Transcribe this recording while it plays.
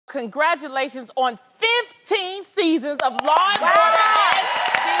congratulations on 15 seasons of Law and Order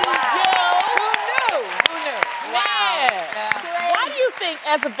SVU. Who knew? Why do you think,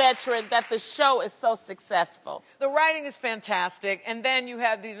 as a veteran, that the show is so successful? The writing is fantastic, and then you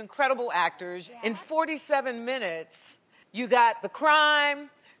have these incredible actors. Yeah. In 47 minutes, you got the crime,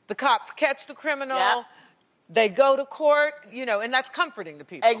 the cops catch the criminal, yeah. They go to court, you know, and that's comforting to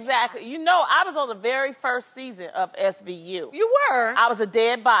people. Exactly. You know, I was on the very first season of SVU. You were? I was a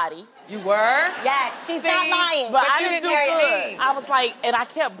dead body. You were? Yes, she's not lying. But I didn't do good. I was like, and I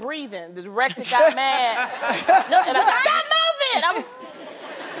kept breathing. The director got mad. And I said, stop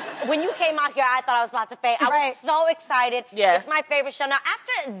moving! When you came out here, I thought I was about to faint. I was so excited. Yes. It's my favorite show. Now,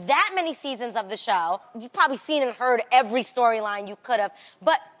 after that many seasons of the show, you've probably seen and heard every storyline you could have,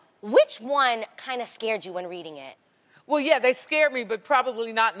 but which one kind of scared you when reading it? Well, yeah, they scared me, but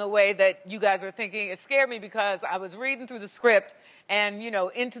probably not in the way that you guys are thinking. It scared me because I was reading through the script and, you know,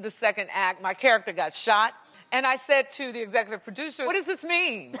 into the second act, my character got shot. And I said to the executive producer, what does this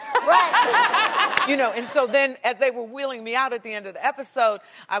mean? Right. You know, and so then as they were wheeling me out at the end of the episode,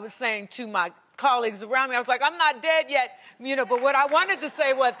 I was saying to my colleagues around me, I was like, I'm not dead yet, you know, but what I wanted to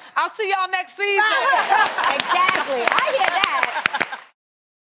say was, I'll see y'all next season. Exactly. I